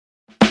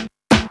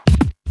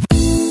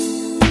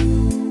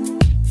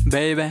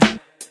Baby,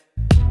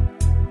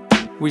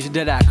 wish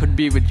that I could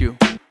be with you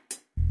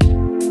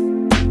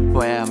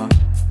forever,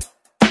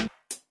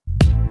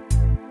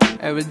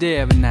 every day,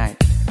 every night.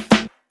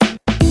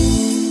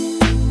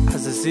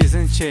 As the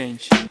seasons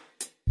change,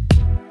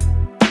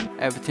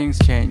 everything's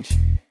changed,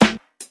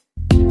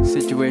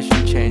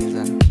 situation changes,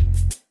 and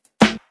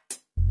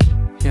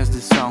here's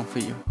this song for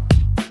you.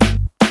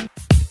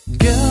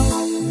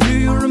 Girl, do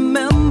you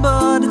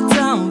remember the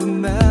time we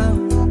met?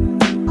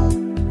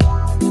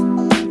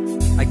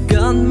 I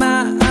got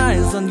my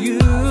eyes on you,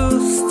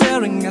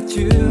 staring at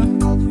you,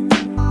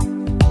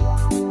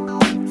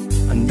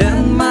 and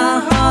then my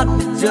heart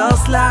beat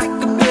just like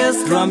a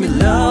beast. Drum, you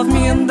love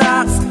me and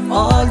that's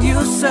all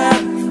you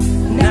said.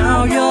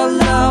 Now your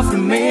love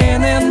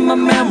remains in my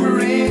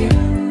memory,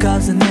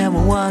 'cause I never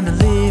wanna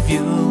leave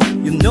you.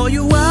 You know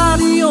you are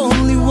the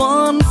only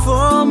one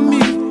for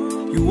me.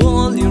 You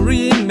only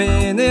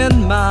remain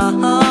in my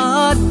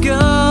heart,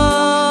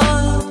 girl.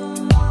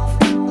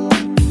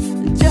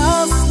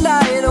 Just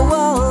like the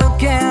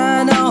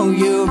volcano,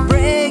 you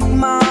break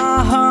my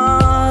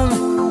heart.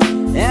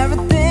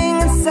 Everything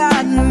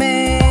inside me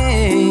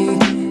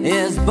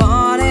is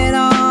burning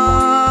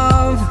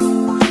up.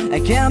 I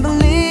can't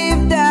believe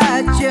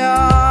that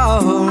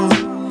you're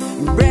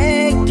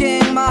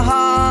breaking my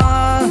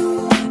heart.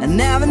 I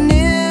never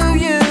knew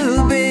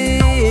you'd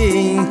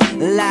be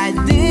like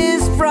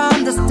this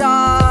from the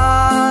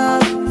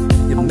start.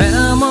 Your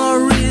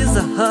memories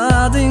are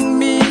hurting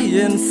me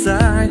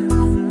inside.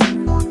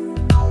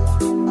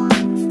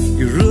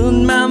 You ruin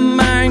my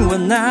mind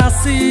when I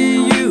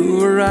see you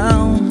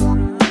around.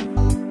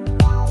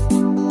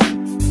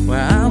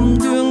 Why I'm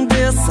doing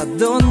this, I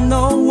don't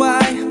know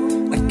why.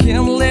 I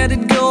can't let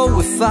it go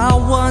if I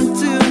want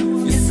to.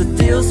 You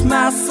seduce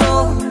my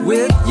soul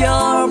with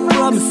your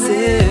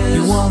promises.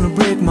 You wanna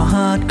break my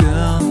heart,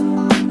 girl,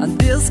 and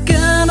this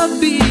cannot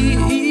be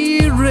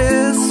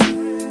erased.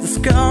 The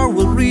scar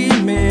will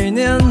remain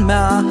in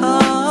my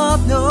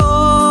heart, no.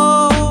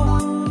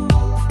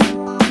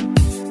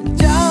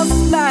 Just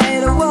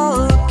like a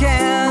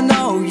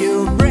volcano, you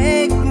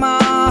break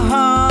my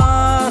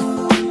heart.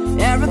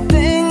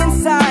 Everything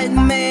inside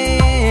me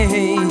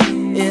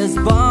is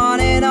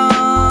burning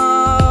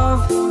up.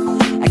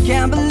 I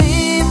can't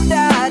believe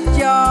that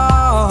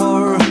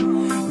you're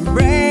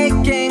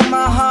breaking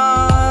my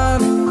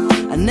heart.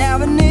 I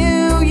never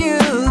knew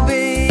you'd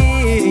be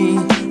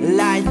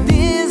like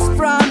this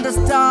from the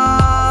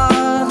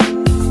start.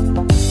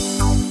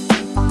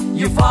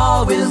 You've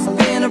always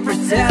been a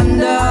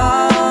pretender.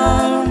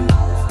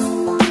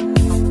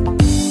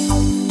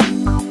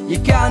 You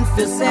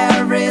confess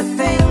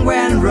everything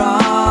went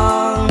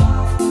wrong.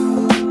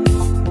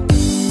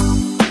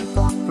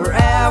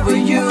 Forever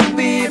you'll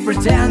be a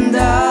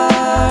pretender.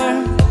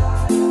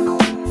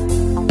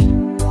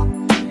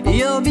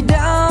 You'll be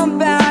down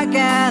back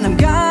and I'm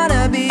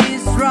gonna be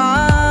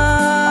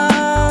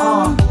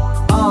strong.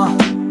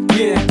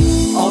 Yeah,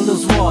 all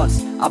those words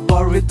I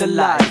buried the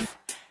life.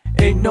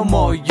 Ain't no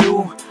more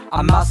you,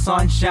 I'm my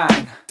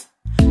sunshine.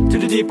 To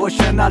the deep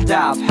ocean I'll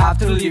dive, have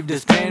to leave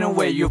this pain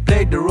away. You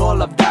played the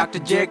role of Dr.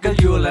 Jekyll,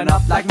 you'll end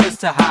up like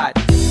Mr. Hyde.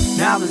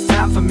 Now it's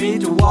time for me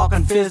to walk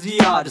and face the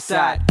other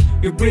side.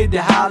 You breathe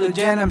the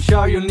halogen, I'm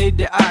sure you'll need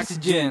the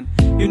oxygen.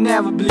 You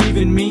never believe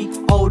in me,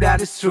 oh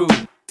that is true.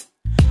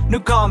 No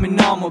call me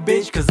normal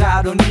bitch, 'cause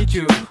I don't need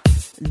you.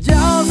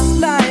 Just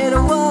like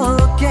a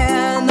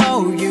volcano,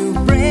 you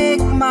break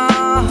my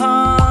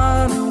heart.